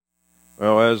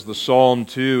Well, as the Psalm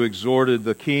 2 exhorted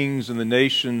the kings and the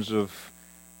nations of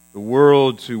the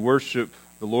world to worship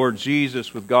the Lord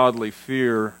Jesus with godly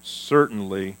fear,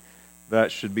 certainly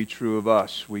that should be true of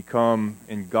us. We come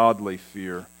in godly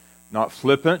fear, not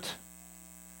flippant,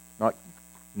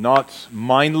 not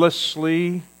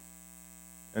mindlessly,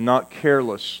 and not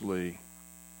carelessly,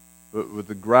 but with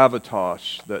the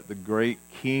gravitas that the great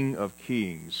King of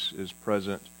Kings is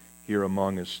present here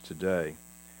among us today.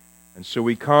 And so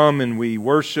we come and we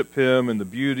worship Him in the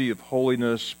beauty of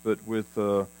holiness, but with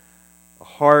a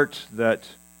heart that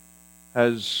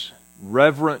has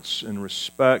reverence and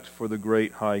respect for the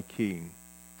great High King.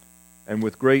 And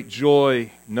with great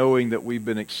joy, knowing that we've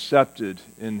been accepted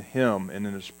in Him and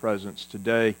in His presence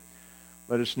today.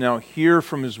 Let us now hear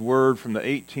from His Word from the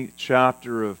 18th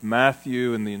chapter of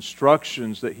Matthew and the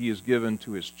instructions that He has given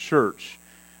to His church,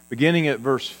 beginning at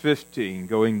verse 15,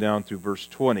 going down through verse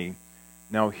 20.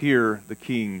 Now hear the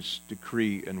King's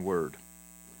decree and word.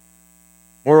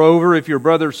 Moreover, if your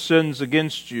brother sins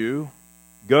against you,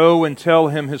 go and tell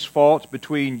him his fault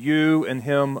between you and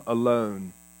him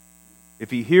alone.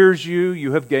 If he hears you,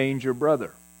 you have gained your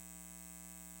brother.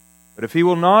 But if he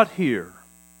will not hear,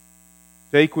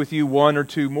 take with you one or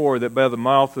two more, that by the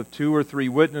mouth of 2 or 3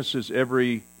 witnesses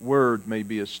every word may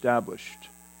be established.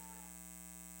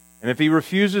 And if he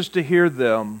refuses to hear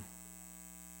them,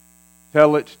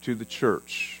 tell it to the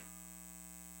church.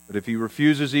 But if he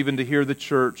refuses even to hear the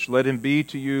church, let him be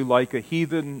to you like a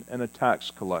heathen and a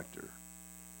tax collector.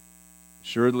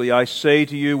 Assuredly, I say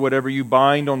to you, whatever you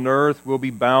bind on earth will be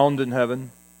bound in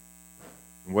heaven,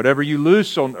 and whatever you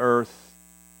loose on earth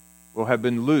will have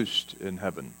been loosed in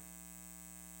heaven.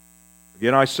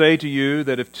 Again, I say to you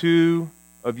that if 2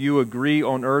 of you agree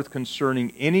on earth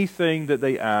concerning anything that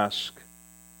they ask,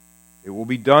 it will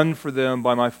be done for them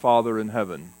by my Father in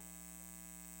heaven.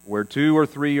 Where 2 or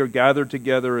 3 are gathered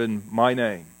together in my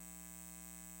name,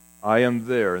 I am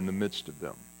there in the midst of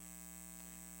them.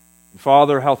 And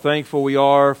Father, how thankful we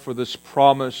are for this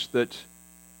promise that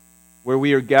where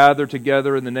we are gathered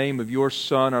together in the name of your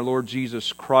Son, our Lord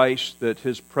Jesus Christ, that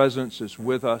His presence is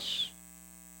with us.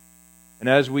 And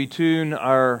as we tune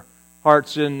our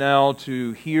hearts in now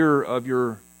to hear of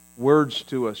your words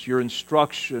to us, your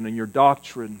instruction and your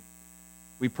doctrine,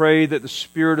 we pray that the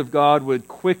Spirit of God would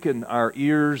quicken our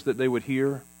ears that they would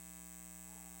hear,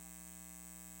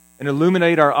 and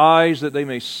illuminate our eyes that they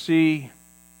may see,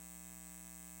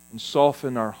 and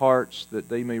soften our hearts that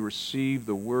they may receive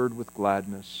the Word with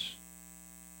gladness.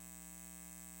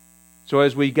 So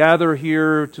as we gather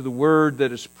here to the Word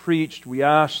that is preached, we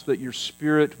ask that your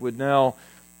Spirit would now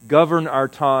govern our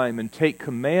time and take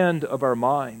command of our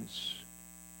minds.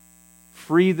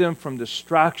 Free them from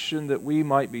distraction, that we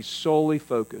might be solely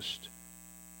focused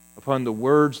upon the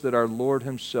words that our Lord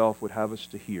Himself would have us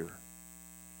to hear.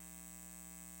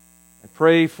 I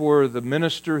pray for the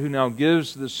minister who now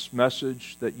gives this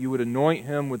message, that you would anoint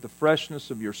him with the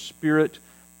freshness of your Spirit,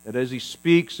 that as he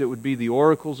speaks it would be the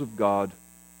oracles of God,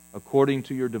 according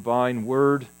to your divine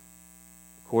word,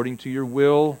 according to your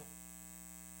will,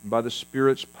 and by the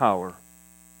Spirit's power.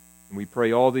 And we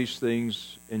pray all these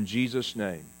things in Jesus'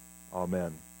 name.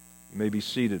 Amen. You may be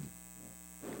seated.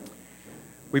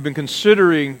 We've been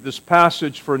considering this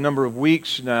passage for a number of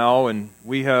weeks now, and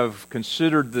we have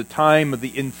considered the time of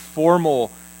the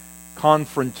informal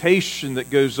confrontation that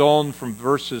goes on from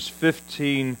verses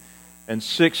 15 and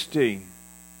 16.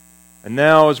 And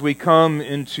now as we come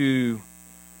into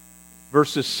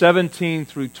verses 17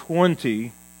 through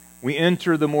 20, we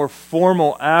enter the more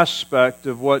formal aspect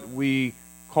of what we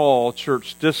call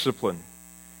church discipline.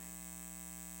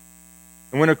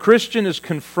 And when a Christian is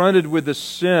confronted with a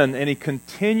sin and he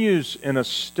continues in a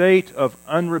state of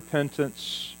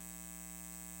unrepentance,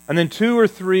 and then 2 or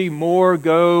 3 more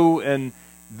go and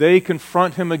they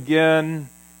confront him again,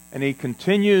 and he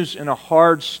continues in a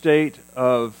hard state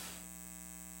of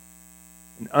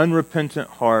an unrepentant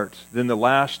heart, then the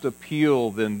last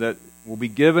appeal then that will be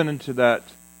given into that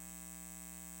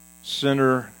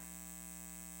sinner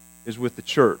is with the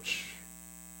church.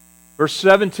 Verse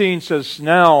 17 says,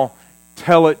 now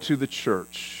tell it to the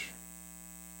church.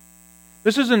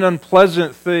 This is an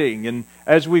unpleasant thing, and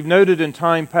as we've noted in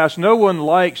time past, no one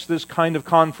likes this kind of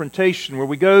confrontation where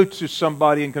we go to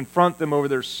somebody and confront them over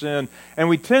their sin, and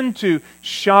we tend to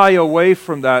shy away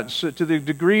from that, so to the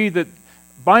degree that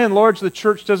by and large the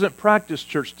church doesn't practice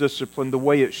church discipline the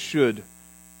way it should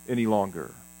any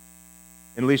longer,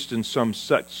 at least in some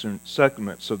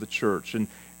segments of the church. And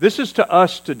this is to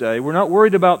us today. We're not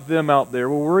worried about them out there.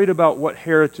 We're worried about what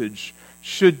Heritage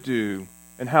should do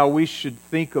and how we should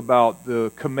think about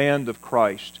the command of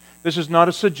Christ This is not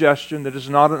a suggestion. That is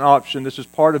not an option. This is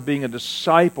part of being a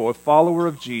disciple, a follower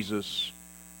of Jesus.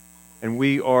 And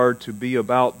we are to be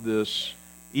about this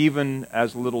even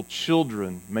as little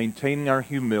children, maintaining our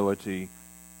humility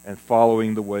and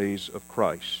following the ways of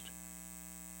Christ.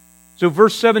 So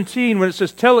verse 17, when it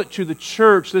says, tell it to the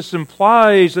church, this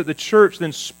implies that the church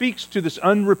then speaks to this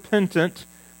unrepentant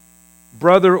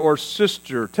brother or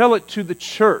sister. Tell it to the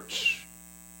church.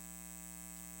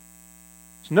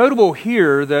 It's notable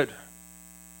here that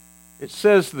it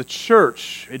says the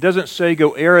church. It doesn't say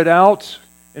go air it out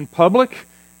in public.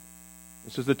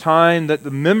 This is the time that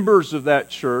the members of that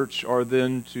church are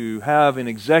then to have an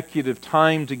executive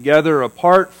time together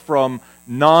apart from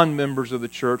non-members of the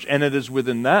church, and it is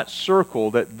within that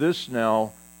circle that this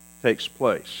now takes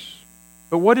place.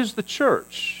 But what is the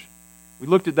church? We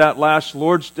looked at that last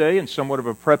Lord's Day in somewhat of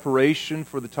a preparation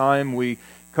for the time we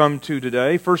come to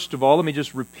today. First of all, let me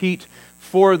just repeat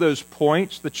 4 of those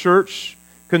points. The church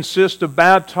consists of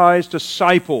baptized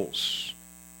disciples.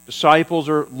 Disciples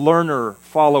are learner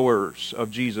followers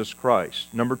of Jesus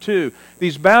Christ. Number 2,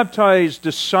 these baptized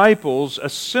disciples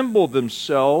assemble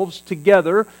themselves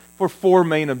together for 4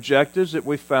 main objectives that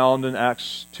we found in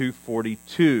Acts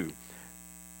 2:42.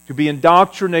 To be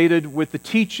indoctrinated with the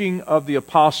teaching of the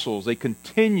apostles. They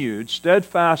continued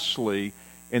steadfastly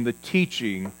in the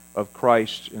teaching of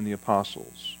Christ and the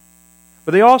apostles.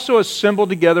 But they also assembled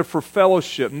together for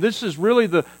fellowship. And this is really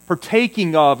the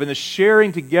partaking of and the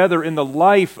sharing together in the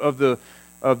life of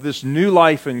this new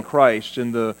life in Christ,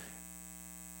 and the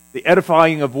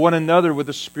edifying of one another with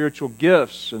the spiritual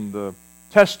gifts and the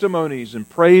testimonies and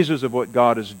praises of what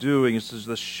God is doing. This is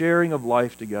the sharing of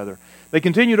life together. They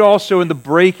continued also in the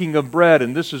breaking of bread,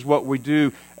 and this is what we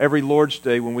do every Lord's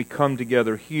Day when we come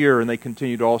together here, and they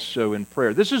continued also in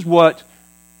prayer. This is what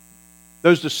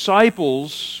those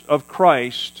disciples of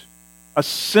Christ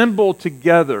assemble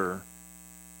together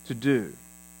to do.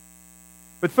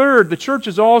 But third, the church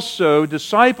is also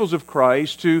disciples of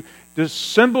Christ who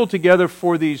assemble together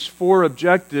for these 4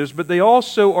 objectives, but they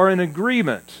also are in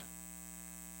agreement.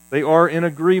 They are in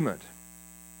agreement.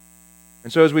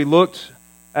 And so as we looked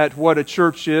at what a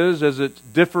church is, as it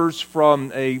differs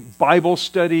from a Bible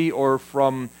study or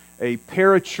from a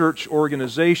parachurch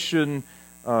organization,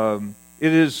 it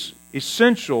is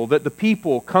essential that the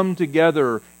people come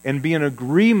together and be in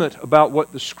agreement about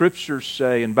what the Scriptures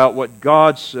say and about what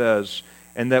God says,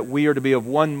 and that we are to be of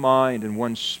one mind and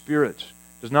one spirit.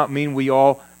 Does not mean we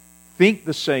all think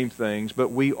the same things,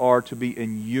 but we are to be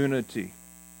in unity,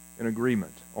 in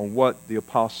agreement on what the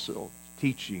apostle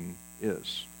teaching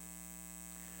is.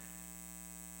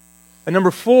 And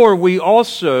number 4, we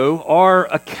also are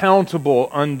accountable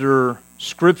under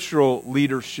scriptural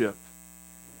leadership.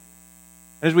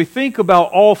 As we think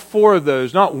about all 4 of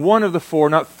those, not one of the 4,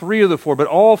 not 3 of the 4, but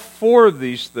all 4 of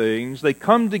these things, they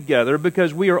come together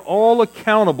because we are all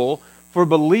accountable for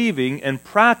believing and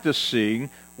practicing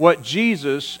what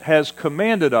Jesus has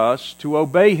commanded us to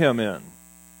obey Him in.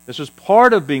 This is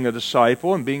part of being a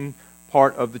disciple and being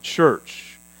part of the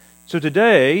church. So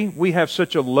today, we have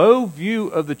such a low view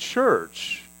of the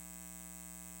church,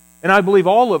 and I believe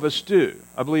all of us do.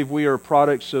 I believe we are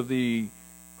products of the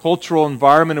cultural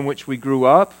environment in which we grew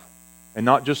up, and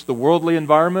not just the worldly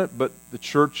environment, but the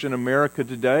church in America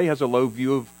today has a low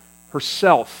view of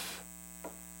herself.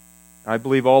 I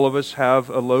believe all of us have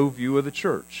a low view of the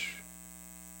church.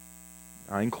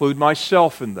 I include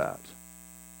myself in that.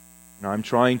 And I'm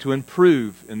trying to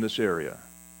improve in this area.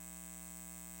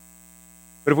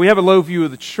 But if we have a low view of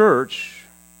the church,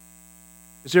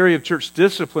 this area of church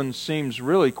discipline seems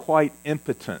really quite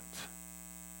impotent.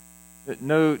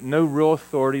 No real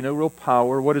authority, no real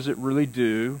power. What does it really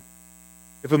do?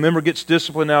 If a member gets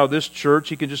disciplined out of this church,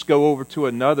 he can just go over to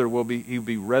another. He'll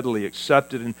be readily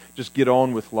accepted and just get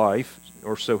on with life,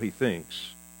 or so he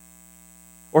thinks.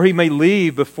 Or he may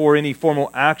leave before any formal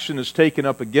action is taken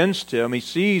up against him. He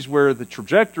sees where the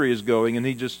trajectory is going and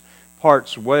he just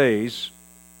parts ways.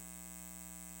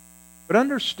 But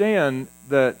understand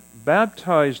that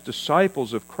baptized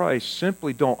disciples of Christ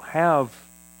simply don't have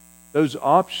those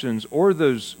options or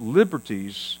those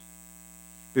liberties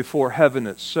before heaven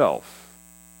itself.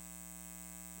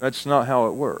 That's not how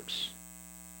it works.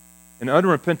 An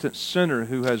unrepentant sinner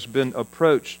who has been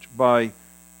approached by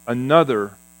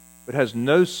another but has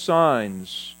no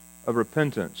signs of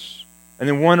repentance, and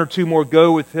then 1 or 2 more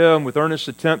go with him with earnest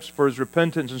attempts for his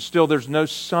repentance, and still there's no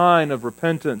sign of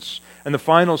repentance, and the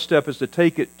final step is to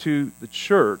take it to the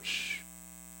church.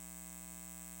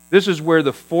 This is where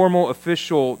the formal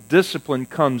official discipline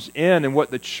comes in, and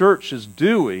what the church is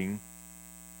doing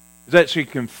is actually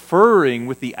conferring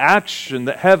with the action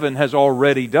that heaven has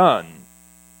already done.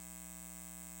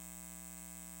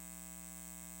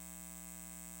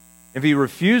 If he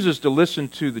refuses to listen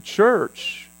to the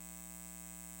church,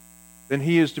 then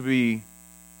he is to be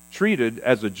treated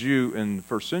as a Jew in the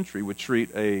first century would treat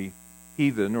a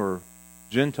heathen or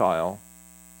Gentile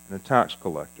and a tax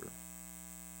collector.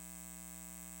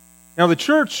 Now the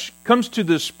church comes to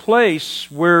this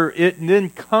place where it then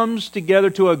comes together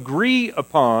to agree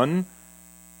upon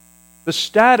the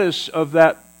status of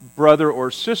that brother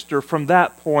or sister from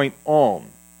that point on.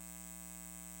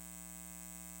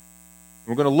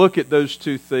 We're going to look at those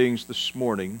two things this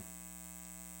morning: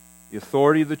 the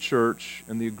authority of the church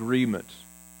and the agreement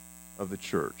of the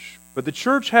church. But the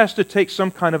church has to take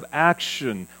some kind of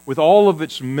action with all of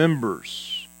its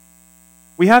members.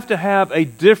 We have to have a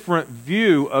different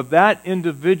view of that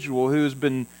individual who has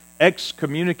been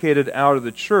excommunicated out of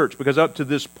the church, because up to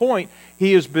this point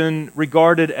he has been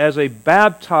regarded as a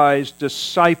baptized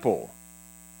disciple.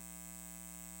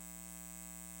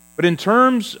 But in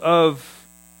terms of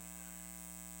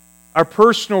our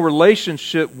personal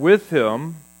relationship with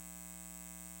him,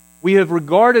 we have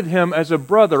regarded him as a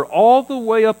brother all the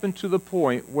way up into the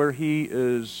point where he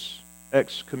is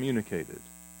excommunicated.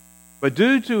 But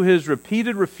due to his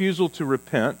repeated refusal to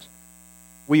repent,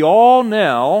 we all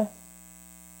now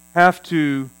have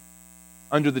to,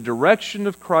 under the direction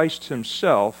of Christ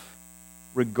himself,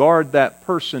 regard that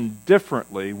person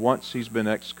differently once he's been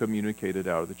excommunicated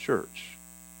out of the church.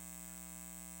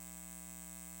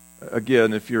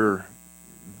 Again, if you're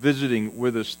visiting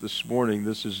with us this morning,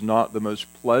 this is not the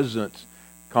most pleasant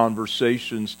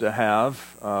conversations to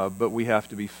have, but we have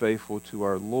to be faithful to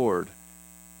our Lord.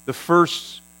 The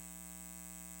first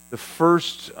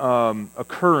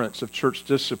occurrence of church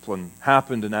discipline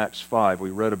happened in Acts 5.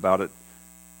 We read about it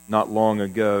not long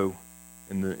ago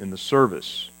in the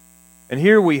service. And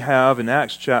here we have in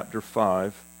Acts chapter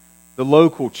 5 the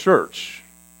local church.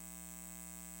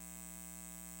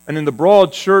 And in the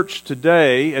broad church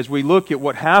today, as we look at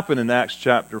what happened in Acts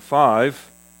chapter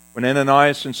 5, when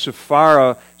Ananias and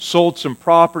Sapphira sold some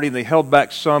property, and they held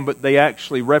back some, but they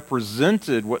actually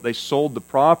represented what they sold the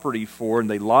property for, and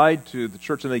they lied to the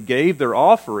church, and they gave their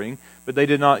offering, but they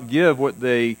did not give what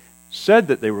they said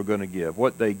that they were going to give.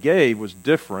 What they gave was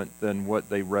different than what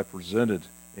they represented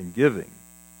in giving.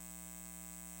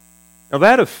 Now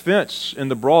that offense in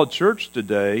the broad church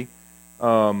today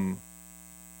would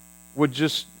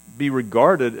just be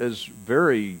regarded as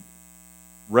very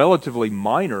relatively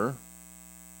minor,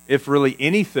 if really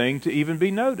anything to even be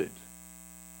noted.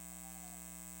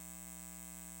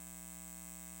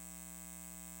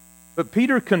 But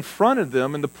Peter confronted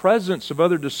them in the presence of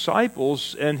other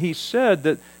disciples, and he said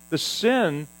that the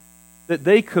sin that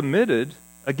they committed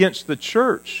against the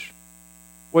church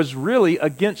was really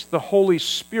against the Holy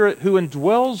Spirit who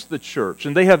indwells the church.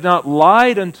 And they have not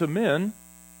lied unto men,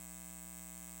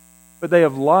 but they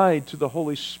have lied to the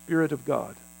Holy Spirit of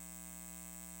God.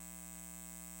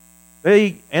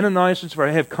 They, Ananias and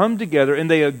Sapphira, have come together and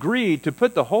they agreed to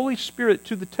put the Holy Spirit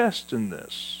to the test in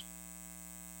this,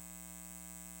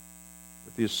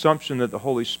 with the assumption that the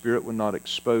Holy Spirit would not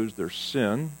expose their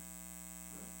sin.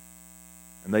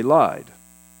 And they lied.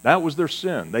 That was their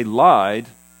sin. They lied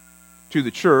to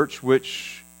the church,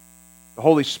 which the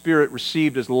Holy Spirit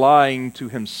received as lying to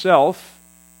himself.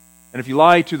 And if you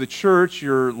lie to the church,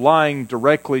 you're lying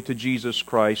directly to Jesus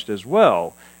Christ as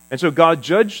well. And so God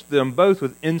judged them both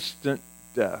with instant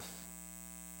death.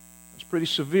 That's pretty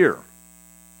severe.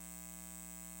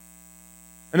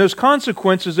 And those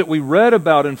consequences that we read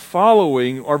about and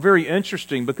following are very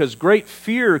interesting, because great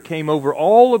fear came over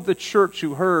all of the church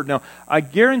who heard. Now, I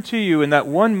guarantee you in that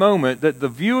one moment that the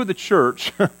view of the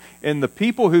church and the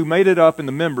people who made it up and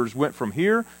the members went from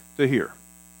here to here.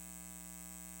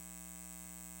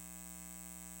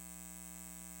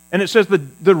 And it says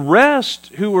that the rest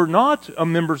who were not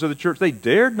members of the church, they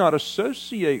dared not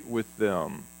associate with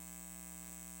them.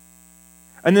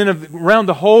 And then around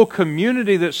the whole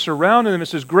community that surrounded them, it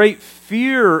says great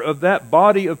fear of that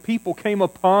body of people came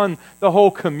upon the whole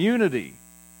community.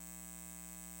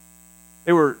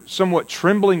 They were somewhat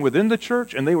trembling within the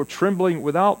church, and they were trembling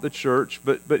without the church.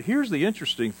 But here's the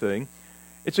interesting thing.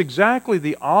 It's exactly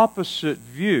the opposite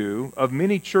view of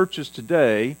many churches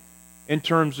today in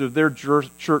terms of their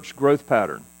church growth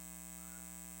pattern.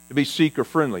 To be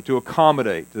seeker-friendly, to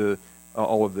accommodate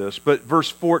all of this. But verse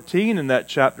 14 in that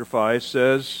chapter 5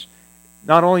 says,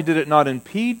 not only did it not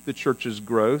impede the church's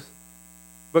growth,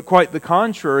 but quite the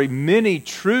contrary, many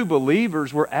true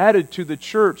believers were added to the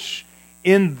church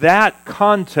in that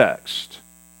context.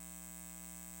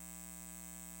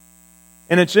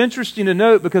 And it's interesting to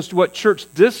note, because what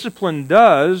church discipline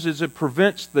does is it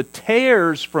prevents the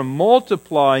tares from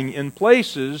multiplying in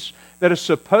places that are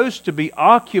supposed to be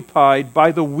occupied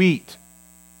by the wheat.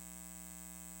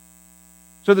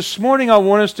 So this morning I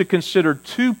want us to consider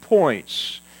 2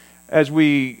 points as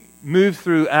we move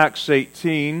through Acts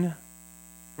 18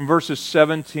 from verses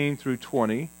 17 through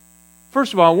 20.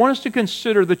 First of all, I want us to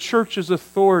consider the church's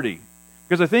authority,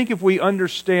 because I think if we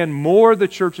understand more of the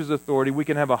church's authority, we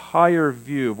can have a higher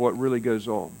view of what really goes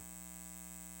on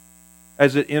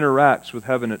as it interacts with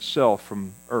heaven itself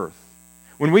from earth.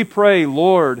 When we pray,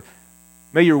 Lord,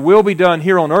 may your will be done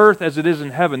here on earth as it is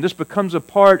in heaven, this becomes a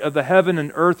part of the heaven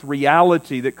and earth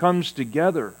reality that comes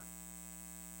together.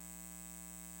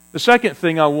 The second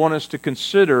thing I want us to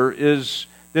consider is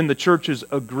then the church's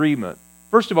agreement.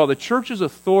 First of all, the church's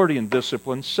authority and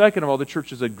discipline. Second of all, the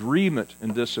church's agreement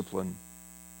and discipline.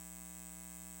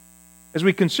 As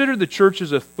we consider the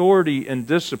church's authority and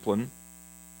discipline,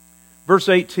 verse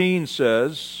 18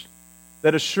 says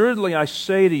that assuredly I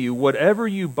say to you, whatever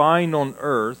you bind on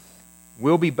earth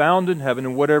will be bound in heaven,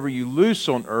 and whatever you loose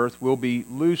on earth will be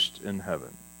loosed in heaven.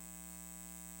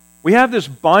 We have this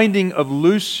binding of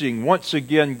loosing once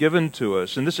again given to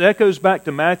us, and this echoes back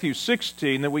to Matthew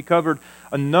 16 that we covered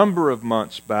a number of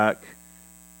months back,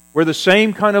 where the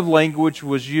same kind of language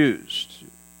was used.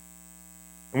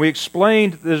 And we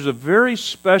explained there's a very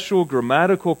special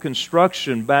grammatical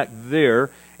construction back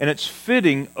there, and it's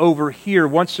fitting over here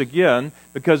once again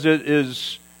because it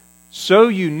is so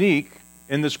unique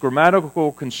in this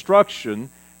grammatical construction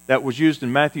that was used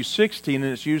in Matthew 16,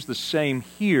 and it's used the same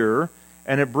here,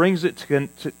 and it brings it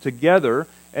together,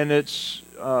 and it's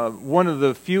one of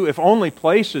the few, if only,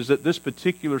 places that this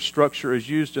particular structure is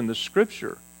used in the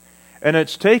Scripture. And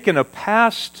it's taken a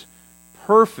past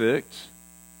perfect,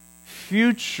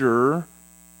 future,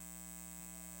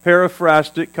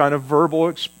 paraphrastic kind of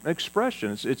verbal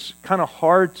expression. It's kind of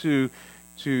hard to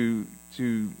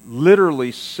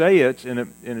literally say it and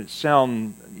it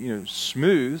sound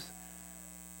smooth.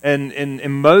 And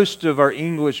in most of our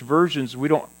English versions, we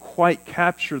don't quite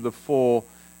capture the full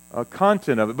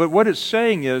content of it. But what it's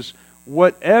saying is,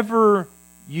 whatever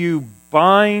you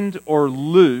bind or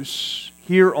loose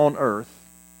here on earth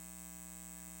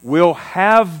will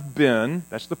have been,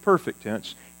 that's the perfect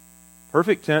tense.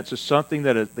 Perfect tense is something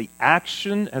that the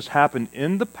action has happened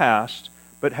in the past,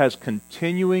 but has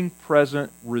continuing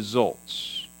present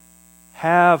results.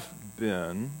 Have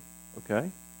been,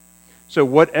 okay? So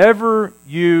whatever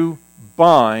you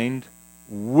bind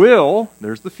will,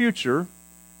 there's the future,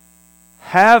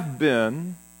 have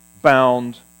been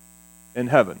bound in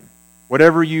heaven.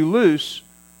 Whatever you loose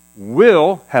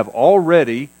will have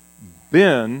already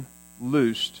been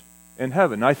loosed in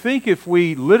heaven. I think if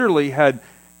we literally had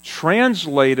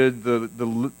translated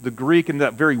the Greek in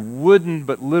that very wooden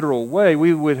but literal way,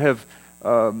 we would have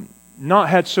not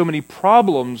had so many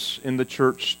problems in the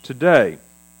church today.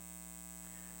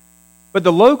 But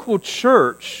the local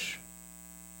church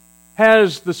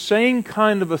has the same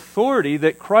kind of authority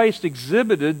that Christ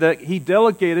exhibited, that He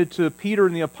delegated to Peter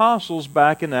and the apostles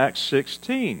back in Acts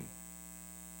 16.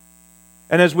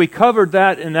 And as we covered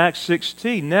that in Acts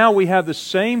 16, now we have the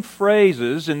same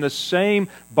phrases and the same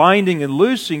binding and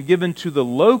loosing given to the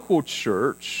local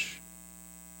church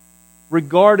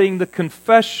regarding the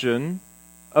confession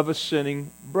of a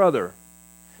sinning brother.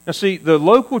 Now see, the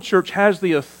local church has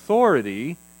the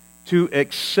authority to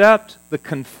accept the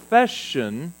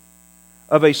confession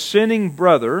of a sinning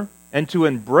brother and to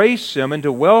embrace him and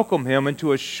to welcome him and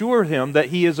to assure him that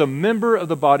he is a member of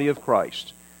the body of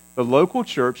Christ. The local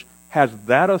church has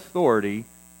that authority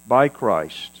by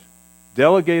Christ,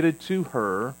 delegated to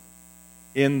her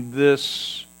in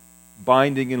this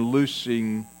binding and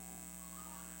loosing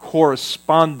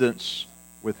correspondence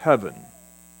with heaven.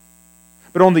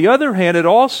 But on the other hand, it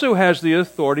also has the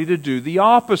authority to do the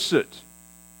opposite.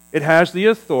 It has the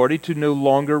authority to no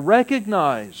longer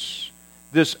recognize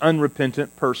this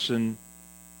unrepentant person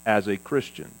as a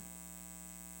Christian.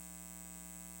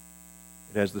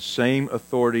 It has the same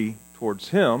authority towards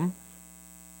him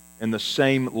in the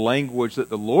same language that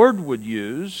the Lord would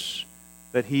use,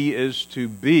 that he is to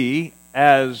be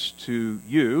as to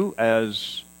you,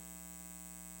 as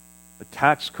a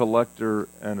tax collector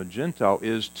and a Gentile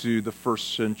is to the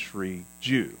first century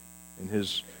Jew in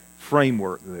his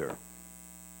framework there.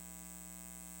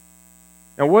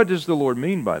 Now, what does the Lord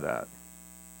mean by that?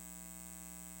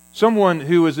 Someone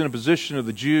who is in a position of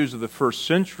the Jews of the first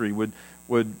century would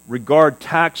regard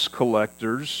tax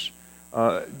collectors,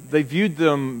 they viewed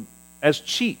them as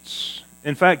cheats.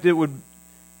 In fact,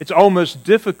 it's almost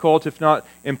difficult, if not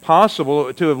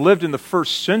impossible, to have lived in the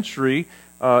first century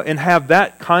and have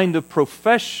that kind of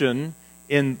profession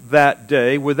in that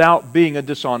day without being a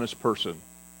dishonest person.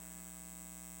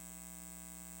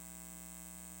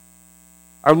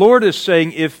 Our Lord is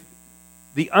saying, if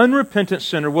the unrepentant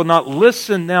sinner will not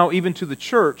listen now even to the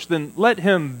church, then let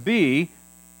him be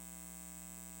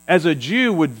as a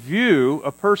Jew would view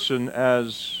a person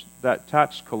as that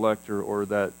tax collector or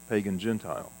that pagan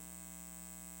Gentile,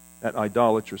 that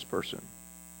idolatrous person.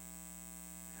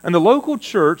 And the local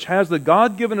church has the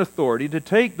God-given authority to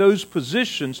take those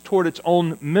positions toward its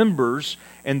own members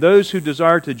and those who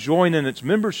desire to join in its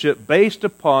membership based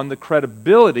upon the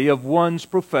credibility of one's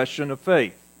profession of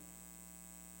faith.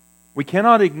 We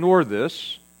cannot ignore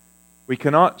this. We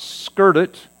cannot skirt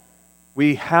it.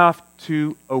 We have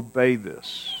to obey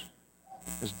this,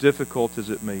 as difficult as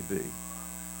it may be.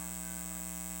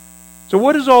 So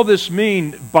what does all this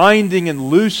mean, binding and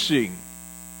loosing?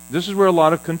 This is where a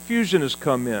lot of confusion has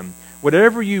come in.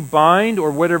 Whatever you bind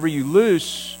or whatever you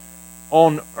loose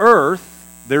on earth,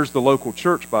 there's the local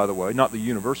church, by the way, not the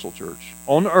universal church,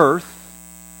 on earth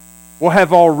will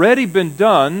have already been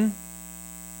done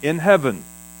in heaven.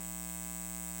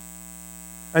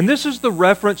 And this is the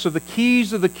reference of the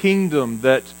keys of the kingdom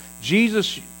that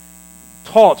Jesus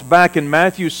taught back in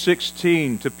Matthew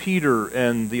 16 to Peter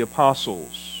and the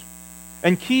apostles.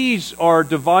 And keys are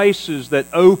devices that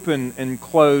open and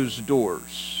close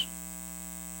doors.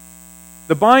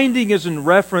 The binding is in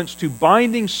reference to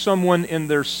binding someone in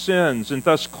their sins and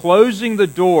thus closing the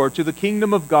door to the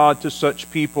kingdom of God to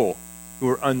such people who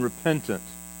are unrepentant.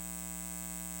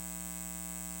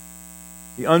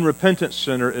 The unrepentant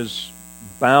sinner is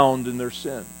bound in their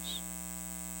sins.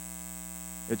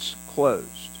 It's closed.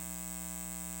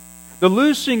 The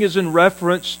loosing is in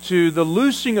reference to the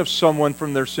loosing of someone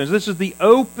from their sins. This is the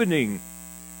opening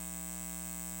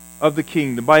of the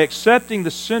kingdom by accepting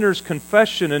the sinner's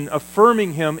confession and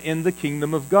affirming him in the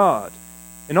kingdom of God.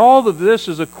 And all of this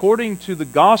is according to the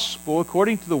gospel,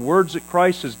 according to the words that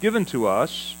Christ has given to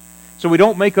us. So we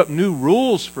don't make up new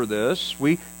rules for this.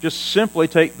 We just simply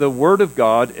take the Word of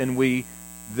God and we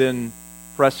then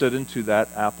press it into that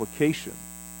application.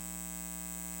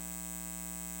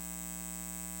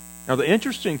 Now, the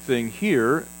interesting thing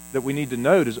here that we need to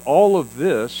note is all of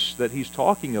this that he's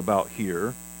talking about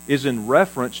here is in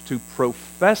reference to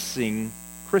professing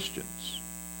Christians.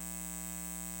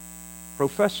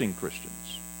 Professing Christians.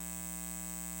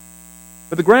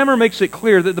 But the grammar makes it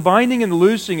clear that the binding and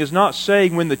loosing is not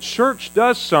saying when the church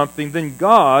does something, then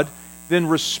God then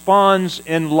responds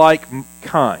in like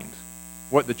kind.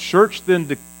 What the church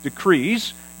then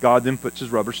decrees, God then puts his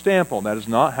rubber stamp on. That is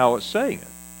not how it's saying it.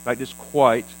 In fact, it's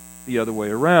quite the other way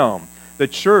around. The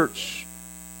church,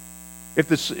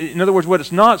 in other words, what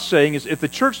it's not saying is if the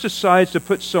church decides to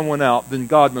put someone out, then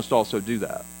God must also do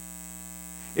that.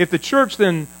 If the church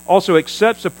then also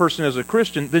accepts a person as a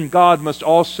Christian, then God must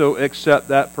also accept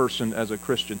that person as a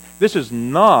Christian. This is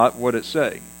not what it's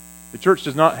saying. The church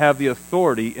does not have the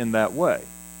authority in that way.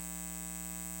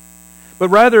 But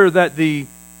rather that the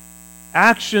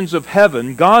actions of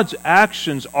heaven, God's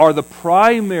actions, are the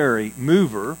primary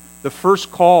mover, the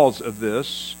first cause of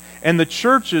this, and the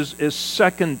church's is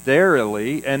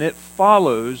secondarily, and it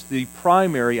follows the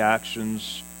primary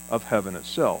actions of heaven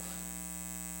itself.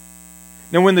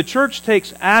 Now, when the church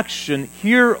takes action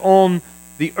here on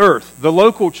the earth, the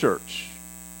local church,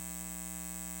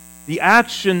 the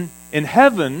action in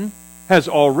heaven has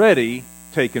already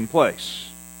taken place.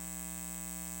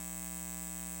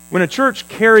 When a church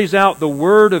carries out the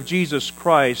word of Jesus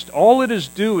Christ, all it is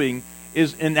doing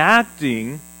is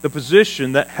enacting the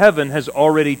position that heaven has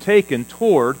already taken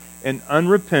toward an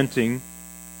unrepenting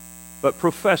but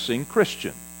professing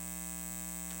Christian.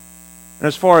 And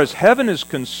as far as heaven is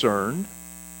concerned,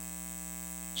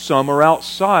 some are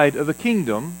outside of the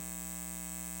kingdom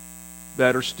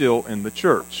that are still in the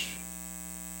church.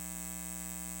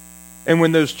 And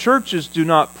when those churches do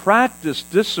not practice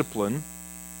discipline,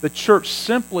 the church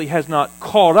simply has not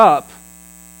caught up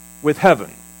with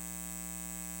heaven.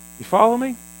 You follow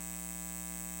me?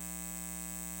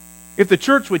 If the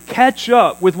church would catch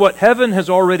up with what heaven has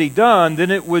already done, then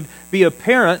it would be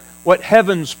apparent what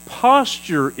heaven's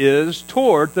posture is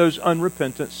toward those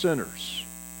unrepentant sinners.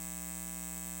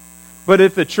 But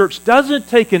if the church doesn't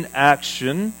take an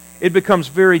action, it becomes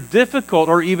very difficult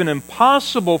or even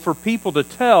impossible for people to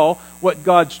tell what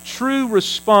God's true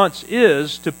response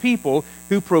is to people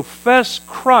who profess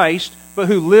Christ but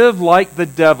who live like the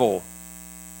devil.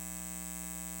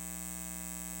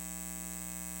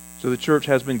 So the church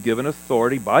has been given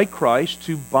authority by Christ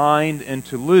to bind and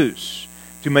to loose,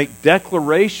 to make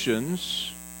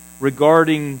declarations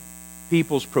regarding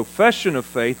people's profession of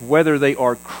faith, whether they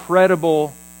are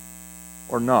credible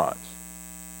or not.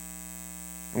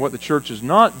 And what the church is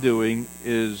not doing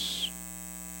is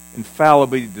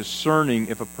infallibly discerning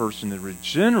if a person is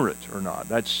regenerate or not.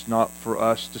 That's not for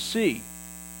us to see.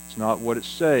 It's not what it's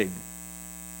saying.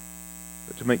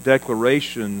 But to make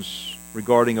declarations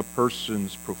regarding a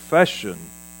person's profession,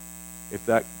 if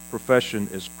that profession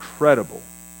is credible.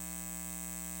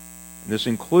 And this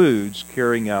includes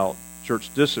carrying out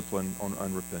church discipline on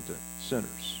unrepentant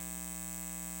sinners.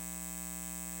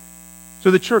 So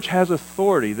the church has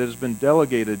authority that has been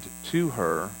delegated to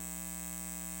her,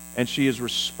 and she is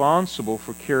responsible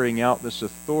for carrying out this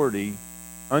authority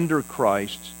under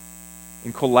Christ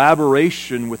in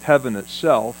collaboration with heaven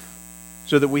itself,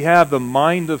 so that we have the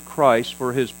mind of Christ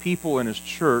for His people and His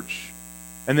church,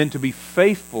 and then to be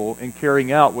faithful in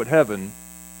carrying out what heaven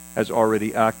has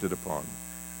already acted upon.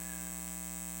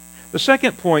 The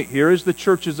second point here is the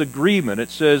church's agreement. It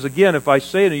says, again, if I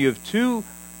say to you, if two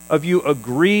of you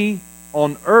agree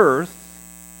on earth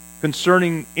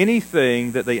concerning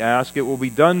anything that they ask, it will be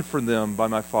done for them by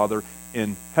my Father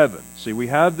in heaven. See, we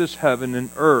have this heaven and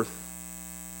earth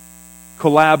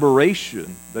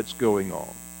collaboration that's going on.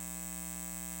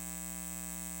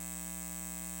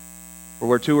 For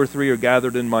where two or three are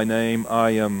gathered in my name,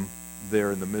 I am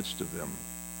there in the midst of them.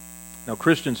 Now,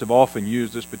 Christians have often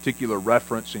used this particular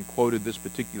reference and quoted this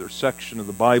particular section of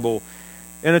the Bible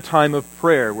in a time of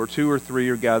prayer, where two or three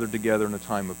are gathered together in a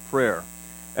time of prayer.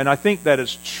 And I think that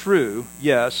is true,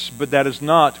 yes, but that is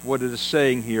not what it is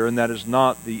saying here, and that is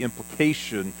not the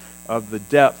implication of the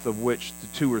depth of which the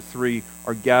two or three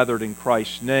are gathered in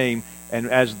Christ's name, and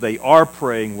as they are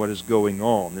praying, what is going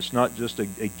on. It's not just a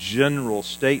general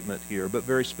statement here, but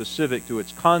very specific to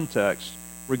its context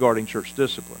regarding church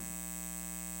discipline.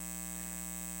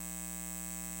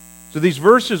 So these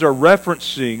verses are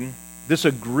referencing this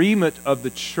agreement of the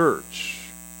church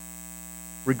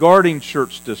regarding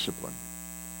church discipline.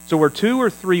 So where two or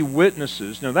three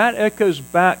witnesses, now that echoes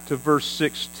back to verse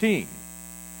 16,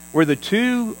 where the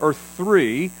two or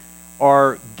three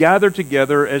are gathered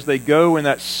together as they go in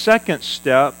that second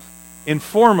step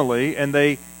informally, and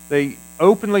they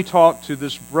openly talk to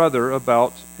this brother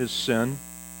about his sin,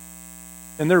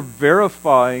 and they're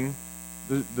verifying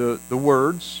the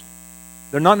words.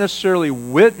 They're not necessarily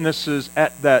witnesses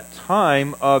at that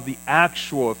time of the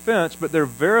actual offense, but they're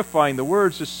verifying the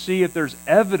words to see if there's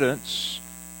evidence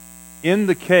in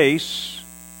the case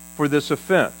for this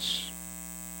offense.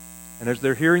 And as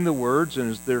they're hearing the words,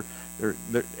 and as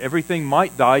everything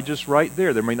might die just right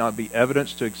there. There may not be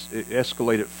evidence to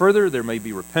escalate it further. There may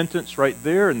be repentance right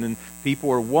there, and then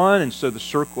people are won, and so the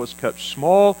circle is kept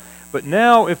small. But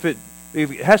now, if it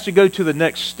has to go to the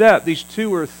next step, these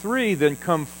two or three then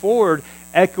come forward,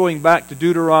 echoing back to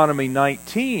Deuteronomy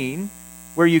 19,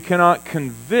 where you cannot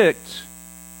convict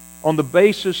on the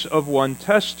basis of one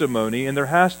testimony, and there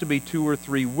has to be two or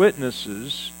three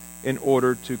witnesses in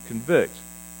order to convict.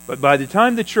 But by the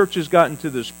time the church has gotten to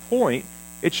this point,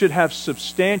 it should have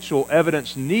substantial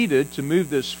evidence needed to move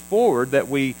this forward, that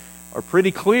we are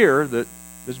pretty clear that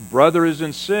this brother is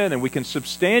in sin, and we can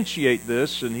substantiate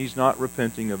this, and he's not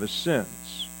repenting of his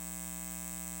sins.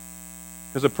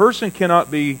 Because a person cannot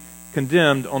be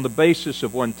condemned on the basis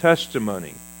of one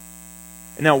testimony.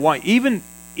 And now, why? Even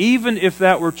if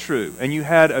that were true, and you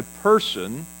had a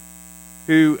person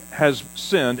who has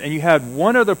sinned, and you had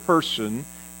one other person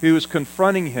who is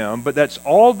confronting him, but that's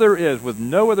all there is, with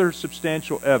no other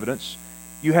substantial evidence,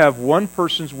 you have one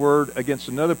person's word against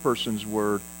another person's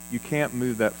word, you can't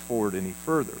move that forward any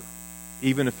further,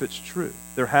 even if it's true.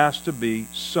 There has to be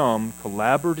some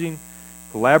collaborative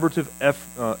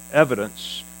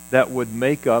evidence that would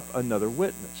make up another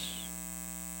witness.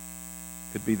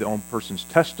 It could be the own person's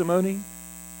testimony,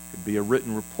 it could be a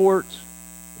written report,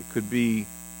 it could be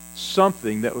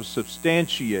something that would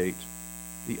substantiate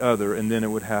the other, and then it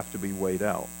would have to be weighed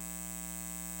out.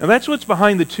 Now that's what's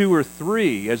behind the two or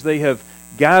three, as they have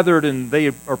gathered and they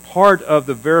are part of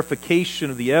the verification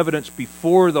of the evidence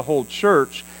before the whole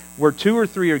church. Where two or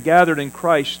three are gathered in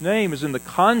Christ's name is in the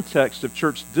context of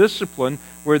church discipline,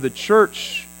 where the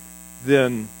church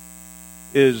then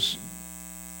is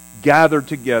gathered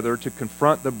together to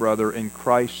confront the brother, and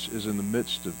Christ is in the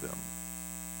midst of them.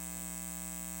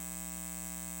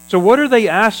 So what are they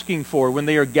asking for when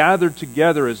they are gathered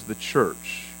together as the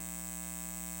church?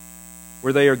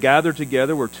 Where they are gathered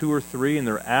together, where two or three, and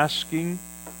they're asking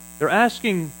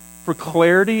for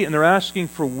clarity, and they're asking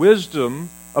for wisdom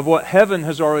of what heaven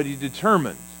has already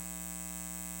determined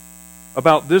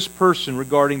about this person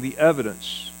regarding the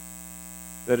evidence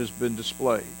that has been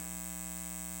displayed.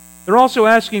 They're also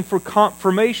asking for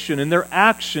confirmation in their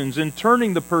actions in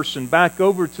turning the person back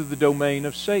over to the domain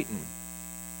of Satan.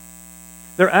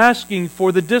 They're asking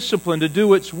for the discipline to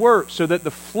do its work so that the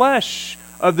flesh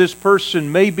of this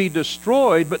person may be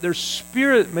destroyed, but their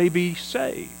spirit may be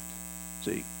saved.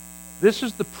 See? this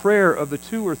is the prayer of the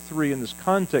two or three in this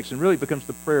context, and really it becomes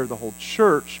the prayer of the whole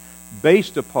church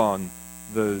based upon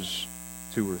those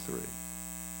two or three.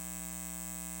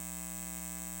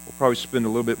 We'll probably spend a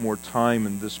little bit more time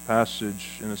in this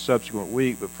passage in a subsequent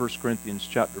week, but 1 Corinthians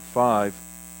chapter 5,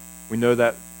 we know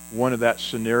that one of that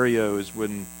scenario is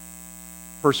when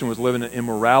a person was living in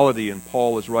immorality, and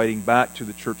Paul is writing back to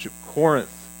the church at Corinth.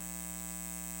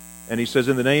 And he says,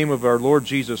 in the name of our Lord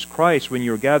Jesus Christ, when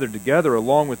you are gathered together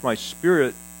along with my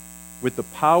Spirit, with the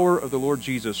power of the Lord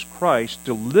Jesus Christ,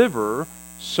 deliver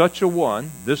such a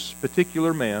one, this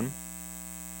particular man,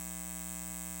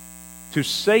 to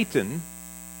Satan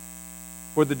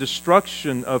for the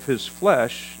destruction of his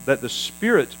flesh, that the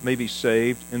Spirit may be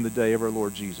saved in the day of our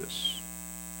Lord Jesus.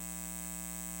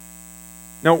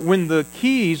 Now, when the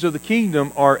keys of the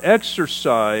kingdom are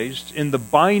exercised in the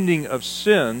binding of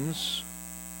sins,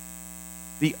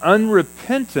 the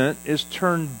unrepentant is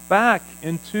turned back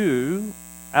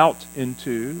out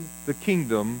into the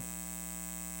kingdom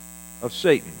of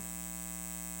Satan.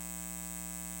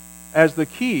 As the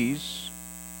keys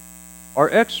are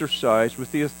exercised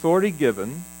with the authority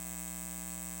given,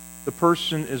 the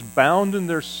person is bound in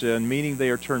their sin, meaning they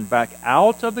are turned back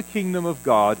out of the kingdom of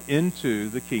God into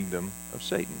the kingdom of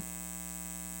Satan.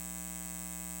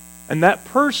 And that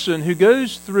person who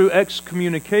goes through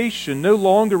excommunication no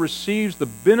longer receives the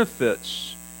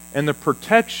benefits and the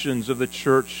protections of the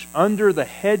church under the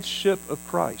headship of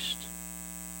Christ.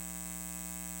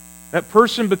 That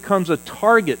person becomes a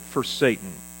target for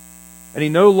Satan, and he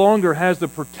no longer has the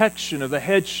protection of the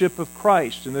headship of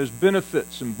Christ and those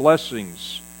benefits and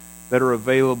blessings that are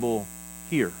available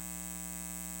here.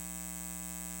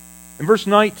 And verse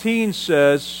 19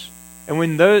 says, and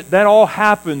when that all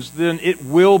happens, then it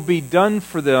will be done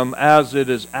for them as it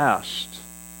is asked.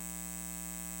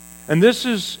 And this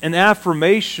is an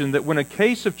affirmation that when a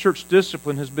case of church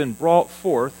discipline has been brought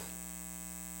forth,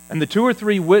 and the two or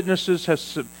three witnesses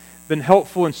have been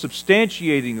helpful in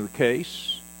substantiating the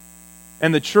case,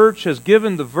 and the church has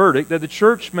given the verdict, that the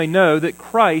church may know that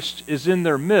Christ is in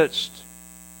their midst,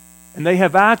 and they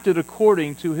have acted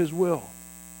according to His will.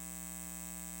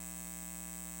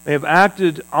 They have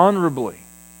acted honorably.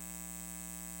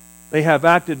 They have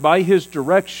acted by His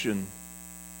direction,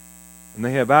 and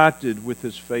they have acted with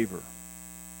His favor.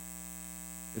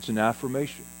 It's an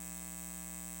affirmation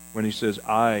when He says,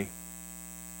 I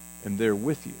am there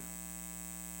with you.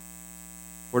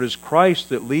 For it is Christ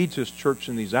that leads His church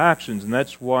in these actions, and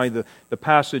that's why the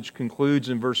passage concludes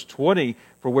in verse 20,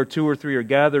 for where two or three are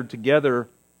gathered together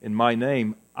in my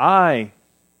name, I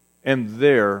am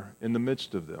there in the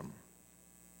midst of them.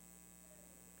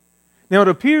 Now it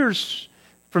appears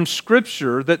from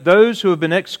Scripture that those who have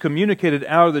been excommunicated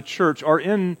out of the church are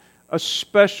in a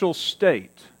special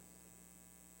state.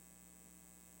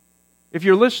 If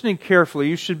you're listening carefully,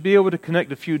 you should be able to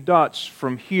connect a few dots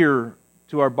from here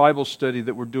to our Bible study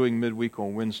that we're doing midweek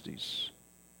on Wednesdays.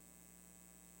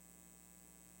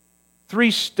 3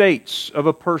 states of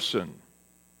a person.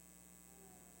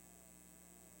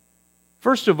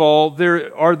 First of all,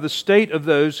 there are the state of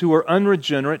those who are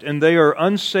unregenerate, and they are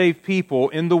unsaved people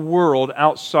in the world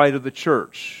outside of the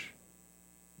church.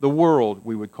 The world,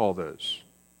 we would call those.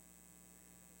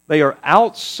 They are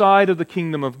outside of the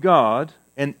kingdom of God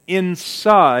and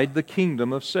inside the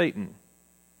kingdom of Satan,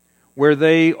 where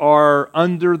they are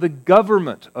under the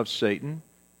government of Satan,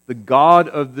 the god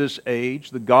of this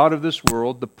age, the god of this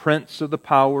world, the prince of the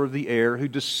power of the air, who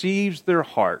deceives their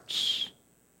hearts.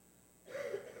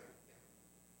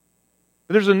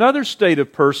 But there's another state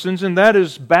of persons, and that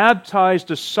is baptized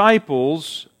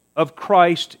disciples of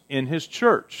Christ in His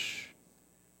church.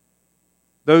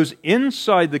 Those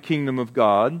inside the kingdom of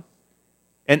God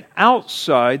and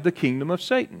outside the kingdom of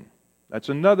Satan. That's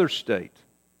another state.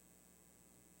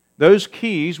 Those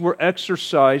keys were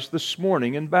exercised this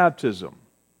morning in baptism.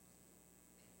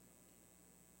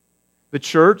 The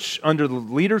church, under the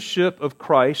leadership of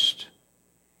Christ,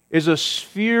 is a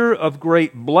sphere of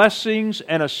great blessings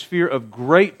and a sphere of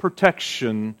great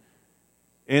protection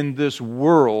in this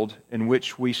world in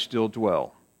which we still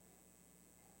dwell.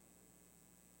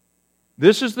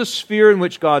 This is the sphere in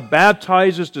which God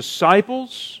baptizes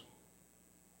disciples,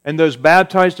 and those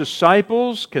baptized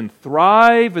disciples can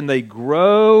thrive and they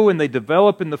grow and they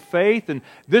develop in the faith. And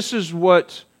this is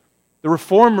what the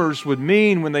Reformers would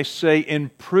mean when they say,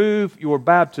 improve your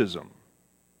baptism.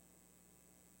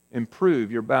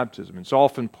 Improve your baptism. It's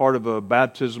often part of a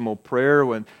baptismal prayer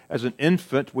when, as an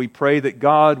infant, we pray that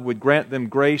God would grant them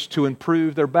grace to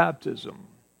improve their baptism.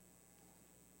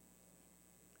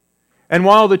 And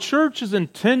while the church is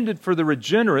intended for the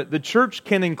regenerate, the church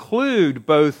can include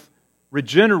both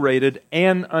regenerated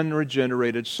and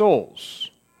unregenerated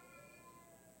souls.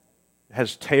 It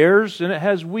has tares and it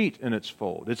has wheat in its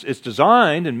fold. It's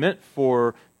designed and meant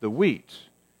for the wheat.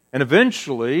 And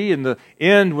eventually, in the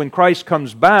end, when Christ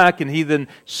comes back and He then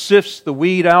sifts the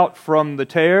wheat out from the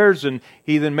tares and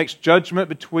He then makes judgment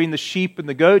between the sheep and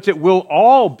the goats, it will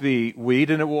all be wheat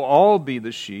and it will all be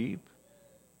the sheep.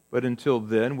 But until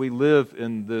then, we live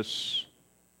in this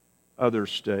other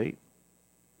state.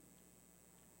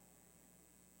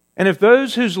 And if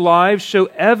those whose lives show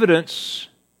evidence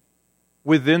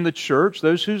within the church,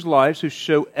 those whose lives who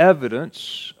show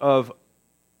evidence of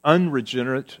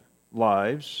unregenerate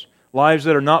lives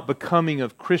that are not becoming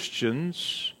of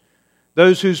Christians,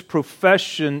 those whose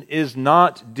profession is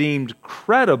not deemed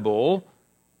credible,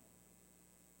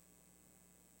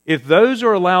 if those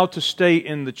are allowed to stay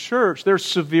in the church, there are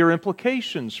severe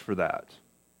implications for that.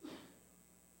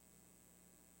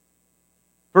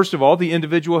 First of all, the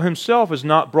individual himself is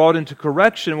not brought into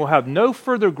correction and will have no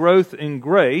further growth in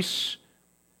grace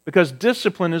because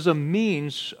discipline is a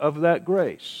means of that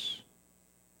grace.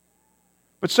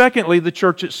 But secondly, the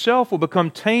church itself will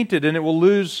become tainted and it will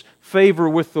lose favor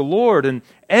with the Lord, and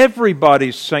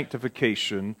everybody's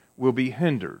sanctification will be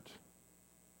hindered.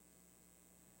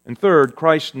 And third,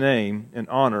 Christ's name and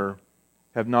honor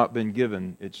have not been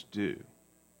given its due.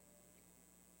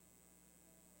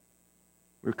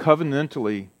 We're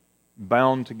covenantally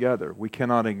bound together. We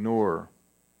cannot ignore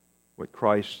what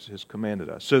Christ has commanded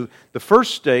us. So the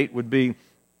first state would be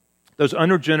those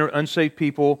unregenerate, unsaved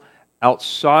people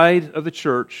outside of the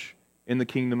church in the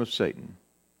kingdom of Satan.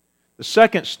 The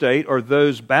second state are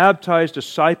those baptized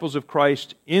disciples of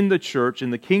Christ in the church,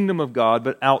 in the kingdom of God,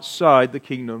 but outside the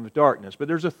kingdom of darkness. But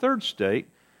there's a third state,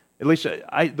 at least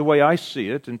the way I see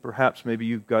it, and perhaps maybe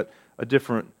you've got a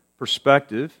different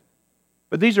perspective.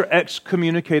 But these are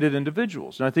excommunicated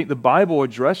individuals, and I think the Bible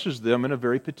addresses them in a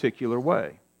very particular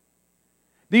way.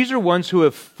 These are ones who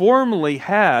have formerly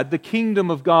had the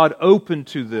kingdom of God open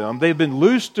to them. They've been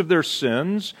loosed of their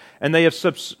sins, and they have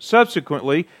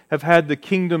subsequently have had the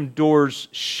kingdom doors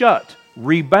shut,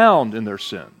 rebound in their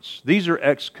sins. These are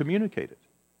excommunicated.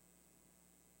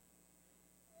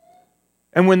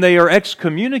 And when they are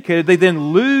excommunicated, they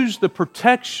then lose the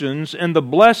protections and the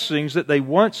blessings that they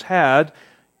once had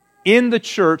in the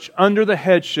church under the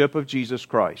headship of Jesus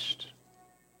Christ.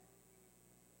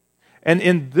 And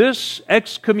in this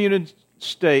excommunicated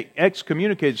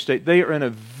state, they are in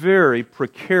a very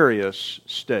precarious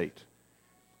state.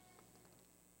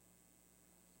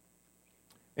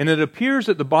 And it appears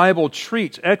that the Bible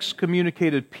treats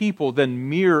excommunicated people than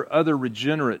mere other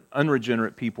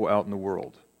unregenerate people out in the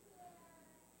world.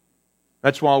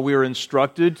 That's why we are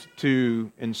instructed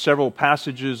to, in several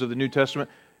passages of the New Testament,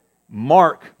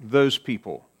 mark those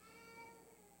people.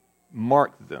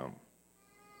 Mark them.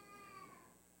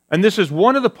 And this is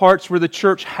one of the parts where the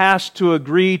church has to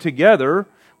agree together.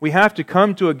 We have to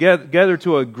come together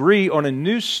to agree on a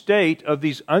new state of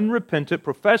these unrepentant,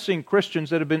 professing Christians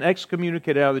that have been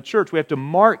excommunicated out of the church. We have to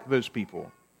mark those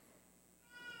people.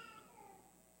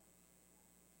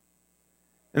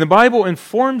 And the Bible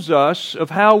informs us of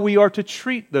how we are to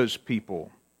treat those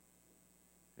people.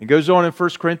 It goes on in 1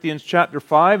 Corinthians chapter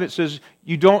 5, it says,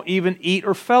 you don't even eat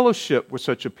or fellowship with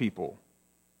such a people.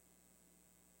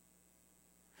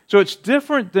 So it's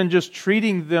different than just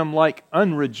treating them like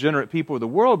unregenerate people of the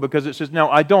world, because it says, now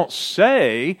I don't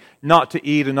say not to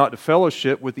eat and not to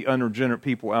fellowship with the unregenerate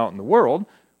people out in the world,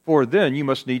 for then you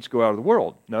must needs go out of the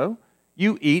world. No,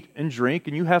 you eat and drink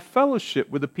and you have fellowship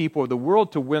with the people of the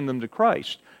world to win them to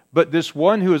Christ. But this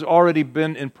one who has already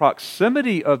been in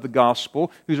proximity of the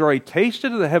gospel, who's already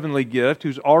tasted of the heavenly gift,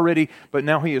 but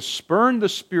now he has spurned the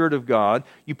Spirit of God,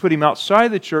 you put him outside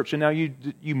the church, and now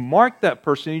you mark that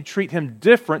person, and you treat him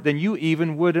different than you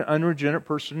even would an unregenerate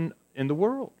person in the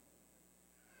world.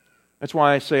 That's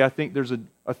why I say I think there's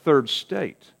a third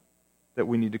state that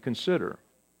we need to consider.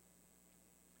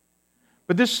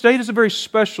 But this state is a very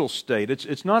special state.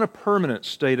 It's not a permanent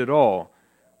state at all.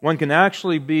 One can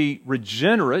actually be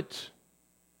regenerate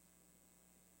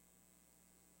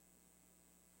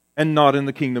and not in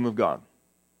the kingdom of God.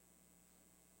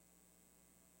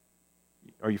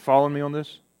 Are you following me on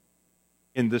this?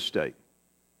 In this state.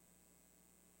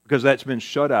 Because that's been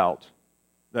shut out,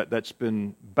 that's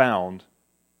been bound,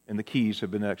 and the keys have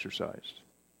been exercised.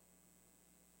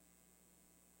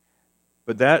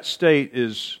 But that state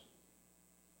is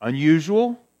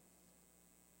unusual,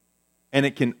 and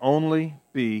it can only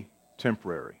be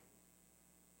temporary.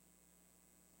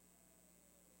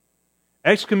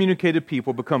 Excommunicated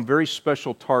people become very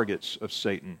special targets of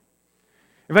Satan.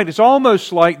 In fact, it's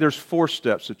almost like there's 4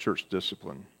 steps of church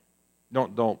discipline.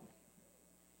 Don't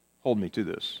hold me to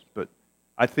this, but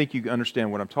I think you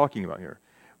understand what I'm talking about here.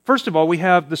 First of all, we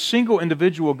have the single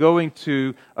individual going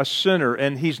to a sinner,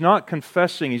 and he's not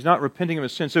confessing, he's not repenting of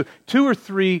his sin. So 2 or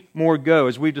 3 more go,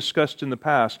 as we've discussed in the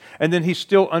past, and then he's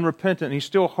still unrepentant, he's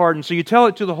still hardened. So you tell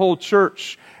it to the whole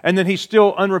church, and then he's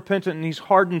still unrepentant, and he's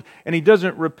hardened, and he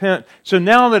doesn't repent. So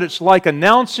now that it's like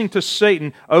announcing to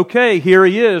Satan, okay, here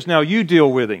he is, now you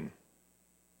deal with him.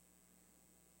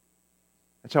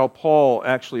 That's how Paul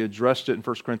actually addressed it in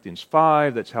 1 Corinthians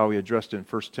 5. That's how he addressed it in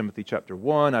 1 Timothy chapter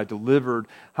 1. I delivered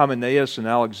Hymenaeus and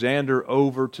Alexander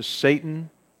over to Satan.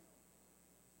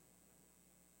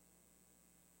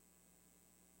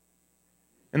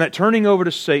 And that turning over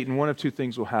to Satan, one of 2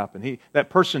 things will happen. That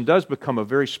person does become a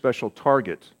very special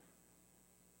target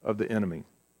of the enemy.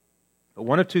 But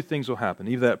one of 2 things will happen.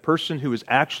 Either that person who is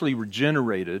actually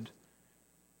regenerated,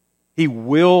 he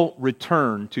will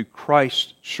return to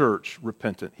Christ's church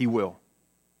repentant. He will.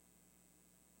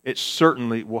 It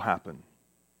certainly will happen.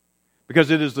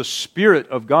 Because it is the Spirit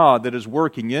of God that is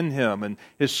working in him, and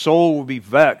his soul will be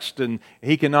vexed, and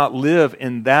he cannot live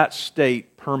in that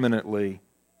state permanently.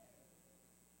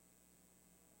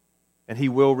 And he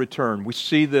will return. We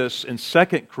see this in 2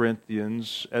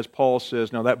 Corinthians, as Paul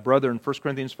says, now that brother in 1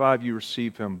 Corinthians 5, you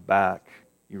receive him back.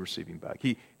 You receive him back.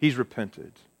 He's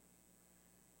repented.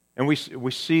 And we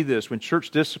see this. When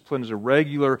church discipline is a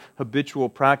regular, habitual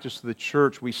practice of the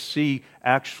church, we see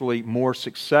actually more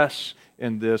success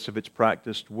in this if it's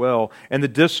practiced well. And the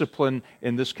discipline,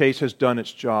 in this case, has done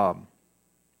its job.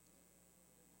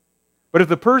 But if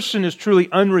the person is truly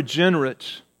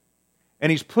unregenerate,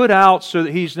 and he's put out so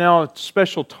that he's now a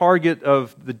special target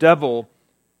of the devil,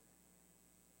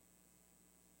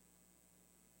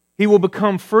 he will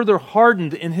become further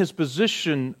hardened in his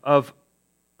position of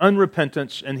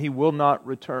unrepentance, and he will not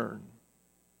return.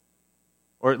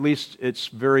 Or at least it's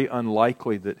very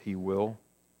unlikely that he will.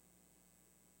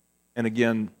 And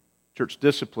again, church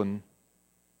discipline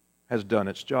has done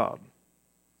its job.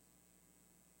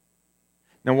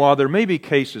 Now, while there may be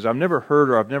cases, I've never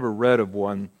heard or I've never read of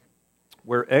one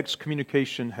where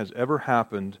excommunication has ever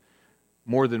happened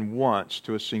more than once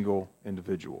to a single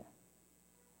individual.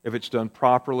 If it's done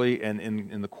properly and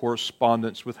in the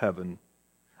correspondence with heaven.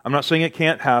 I'm not saying it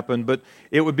can't happen, but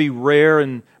it would be rare,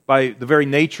 and by the very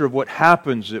nature of what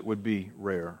happens, it would be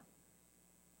rare.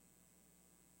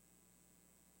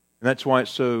 And that's why it's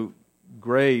so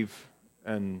grave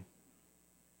and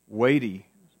weighty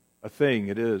a thing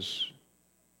it is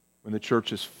when the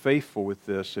church is faithful with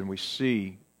this and we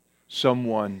see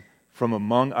someone from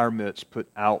among our midst put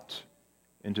out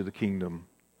into the kingdom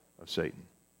of Satan.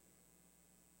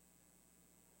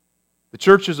 The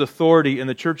church's authority and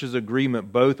the church's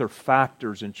agreement both are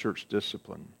factors in church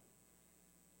discipline.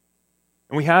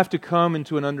 And we have to come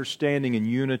into an understanding and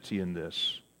unity in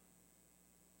this.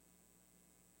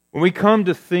 When we come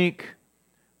to think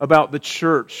about the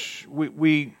church,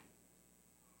 we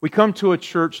come to a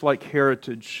church like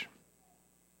Heritage,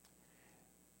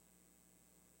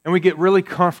 and we get really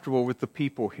comfortable with the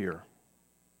people here.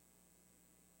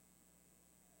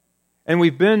 And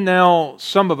we've been now,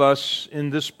 some of us,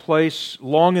 in this place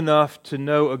long enough to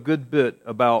know a good bit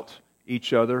about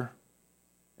each other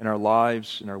and our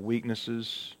lives and our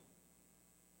weaknesses.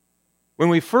 When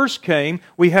we first came,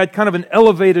 we had kind of an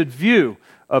elevated view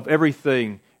of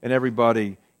everything and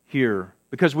everybody here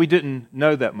because we didn't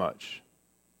know that much.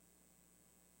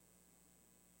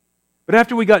 But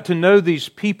after we got to know these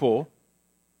people,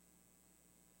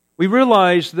 we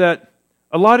realized that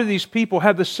a lot of these people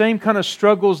have the same kind of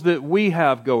struggles that we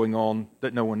have going on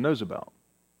that no one knows about.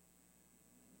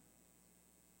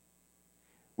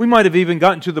 We might have even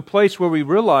gotten to the place where we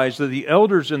realize that the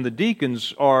elders and the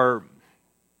deacons are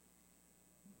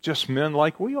just men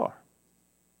like we are.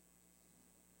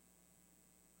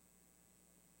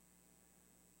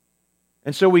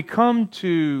 And so we come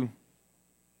to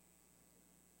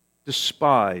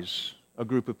despise a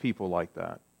group of people like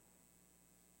that.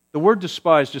 The word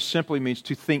despise just simply means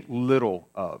to think little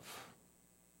of.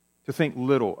 To think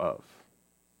little of.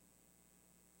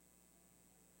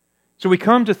 So we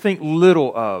come to think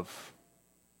little of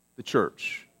the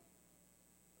church.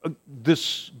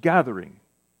 This gathering.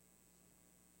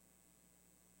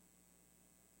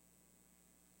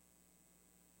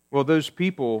 Well, those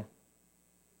people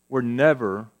were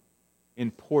never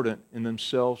important in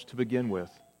themselves to begin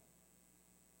with.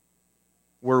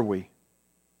 Were we?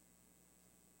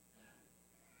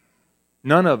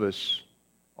 None of us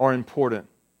are important,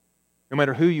 no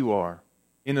matter who you are,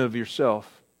 in and of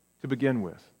yourself, to begin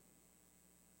with.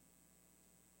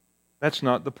 That's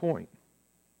not the point.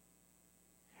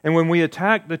 And when we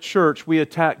attack the church, we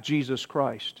attack Jesus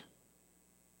Christ.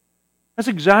 That's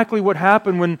exactly what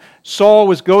happened when Saul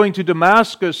was going to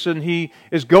Damascus and he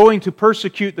is going to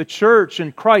persecute the church,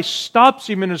 and Christ stops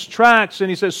him in his tracks and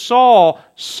he says, Saul,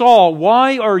 Saul,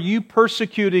 why are you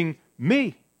persecuting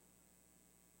me?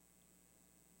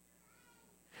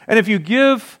 And if you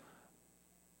give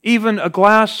even a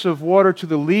glass of water to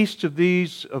the least of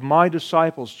these of my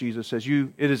disciples, Jesus says,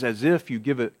 it is as if you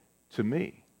give it to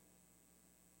me.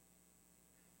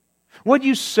 What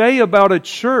you say about a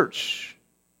church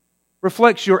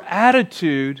reflects your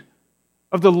attitude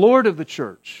of the Lord of the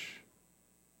church.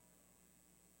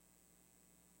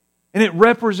 And it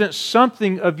represents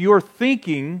something of your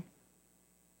thinking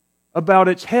about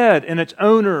its head and its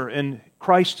owner and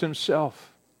Christ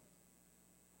Himself.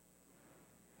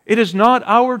 It is not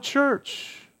our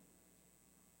church.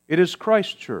 It is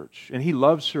Christ's church, and He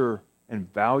loves her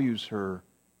and values her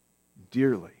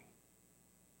dearly.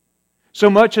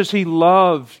 So much as He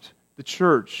loved the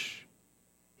church,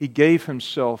 He gave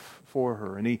Himself for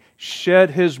her, and He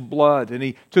shed His blood, and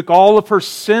He took all of her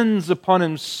sins upon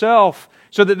Himself,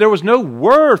 so that there was no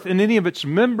worth in any of its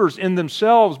members in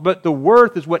themselves, but the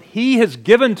worth is what He has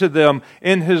given to them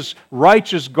in His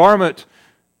righteous garment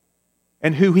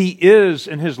and who He is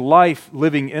in His life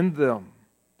living in them.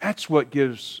 That's what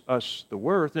gives us the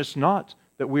worth. It's not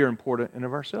that we are important in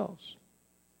of ourselves.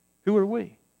 Who are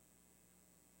we?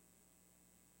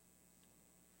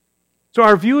 So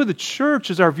our view of the church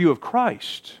is our view of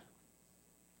Christ.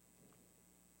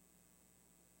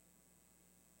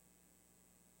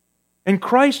 And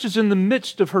Christ is in the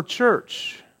midst of her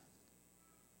church.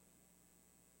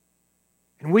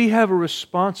 And we have a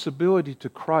responsibility to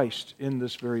Christ in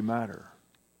this very matter.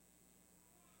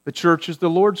 The church is the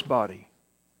Lord's body.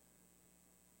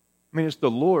 I mean, it's the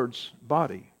Lord's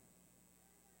body.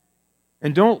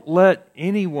 And don't let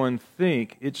anyone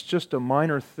think it's just a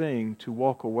minor thing to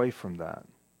walk away from that.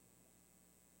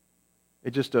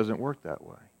 It just doesn't work that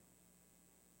way.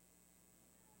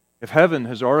 If heaven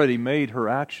has already made her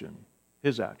action,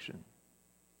 His action,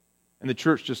 and the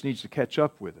church just needs to catch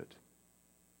up with it,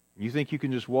 and you think you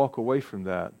can just walk away from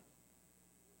that,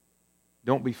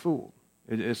 don't be fooled.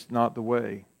 It's not the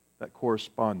way that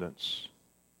correspondence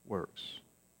works.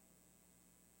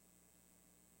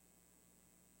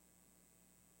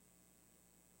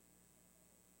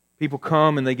 People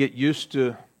come and they get used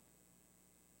to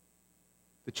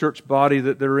the church body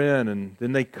that they're in, and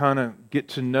then they kind of get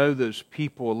to know those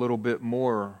people a little bit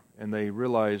more, and they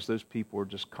realize those people are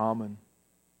just common.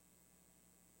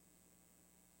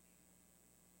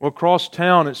 Well, across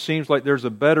town, it seems like there's a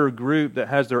better group that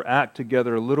has their act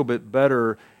together a little bit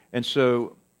better, and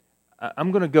so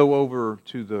I'm going to go over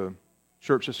to the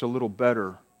church that's a little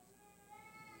better.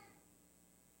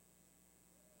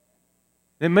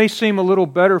 It may seem a little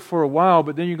better for a while,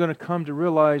 but then you're going to come to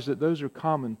realize that those are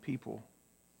common people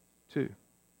too.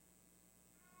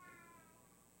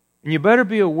 And you better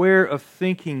be aware of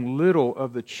thinking little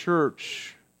of the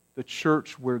church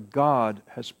where God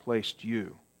has placed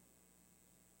you.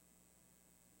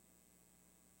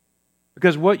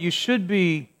 Because what you should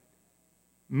be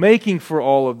making for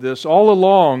all of this all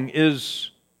along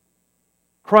is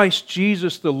Christ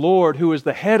Jesus the Lord, who is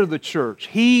the head of the church.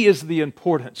 He is the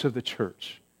importance of the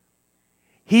church.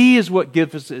 He is what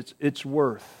gives us its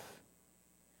worth.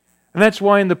 And that's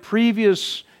why in the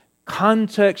previous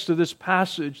context of this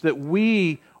passage that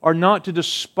we are not to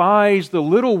despise the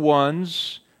little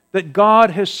ones that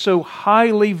God has so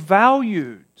highly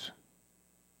valued.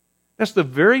 That's the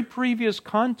very previous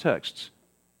context.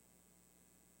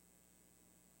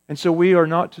 And so we are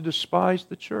not to despise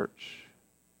the church,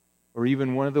 or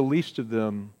even one of the least of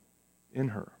them in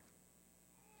her.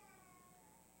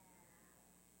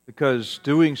 Because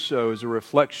doing so is a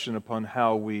reflection upon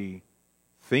how we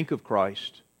think of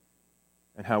Christ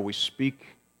and how we speak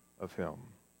of Him.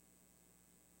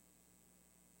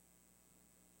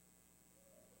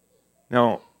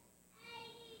 Now,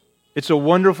 it's a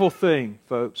wonderful thing,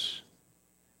 folks,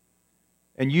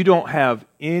 and you don't have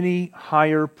any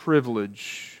higher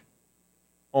privilege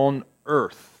on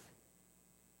earth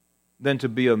than to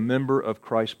be a member of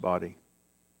Christ's body.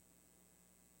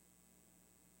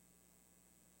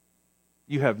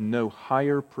 You have no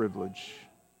higher privilege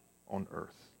on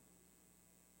earth.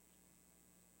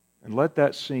 And let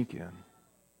that sink in.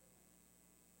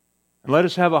 And let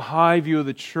us have a high view of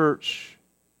the church,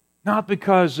 not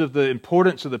because of the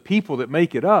importance of the people that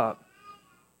make it up,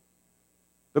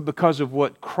 but because of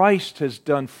what Christ has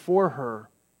done for her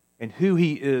and who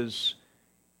He is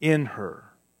in her.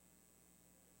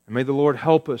 And may the Lord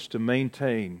help us to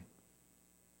maintain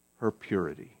her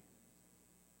purity.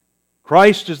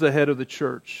 Christ is the head of the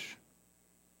church.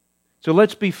 So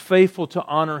let's be faithful to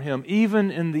honor Him,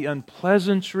 even in the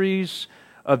unpleasantries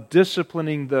of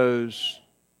disciplining those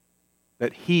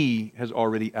that He has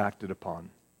already acted upon.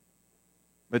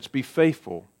 Let's be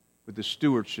faithful with the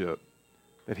stewardship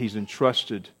that He's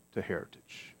entrusted to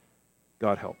Heritage.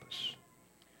 God help us.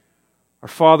 Our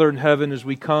Father in heaven, as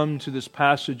we come to this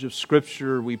passage of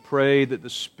Scripture, we pray that the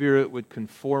Spirit would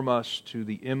conform us to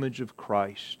the image of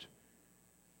Christ,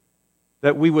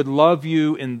 that we would love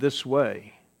You in this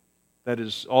way that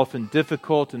is often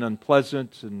difficult and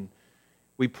unpleasant, and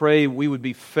we pray we would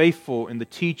be faithful in the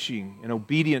teaching and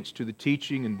obedience to the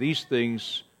teaching and these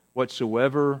things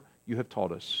whatsoever You have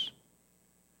taught us.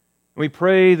 And we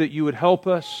pray that You would help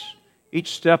us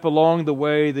each step along the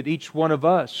way, that each one of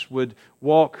us would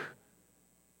walk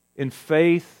in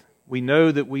faith. We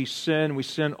know that we sin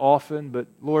often, but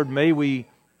Lord, may we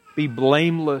be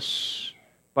blameless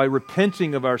by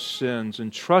repenting of our sins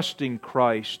and trusting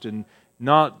Christ and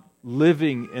not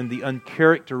living in the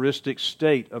uncharacteristic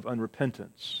state of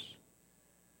unrepentance.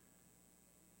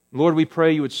 Lord, we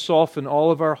pray You would soften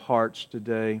all of our hearts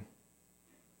today,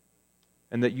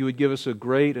 and that You would give us a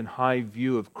great and high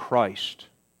view of Christ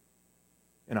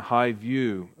and a high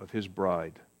view of His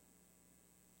bride.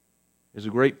 It is a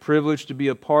great privilege to be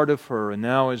a part of her, and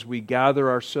now as we gather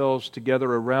ourselves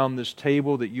together around this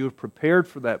table that You have prepared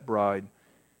for that bride,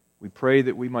 we pray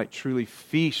that we might truly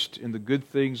feast in the good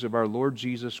things of our Lord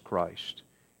Jesus Christ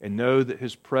and know that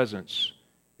His presence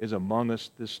is among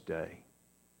us this day.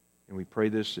 And we pray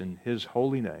this in His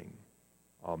holy name.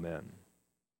 Amen.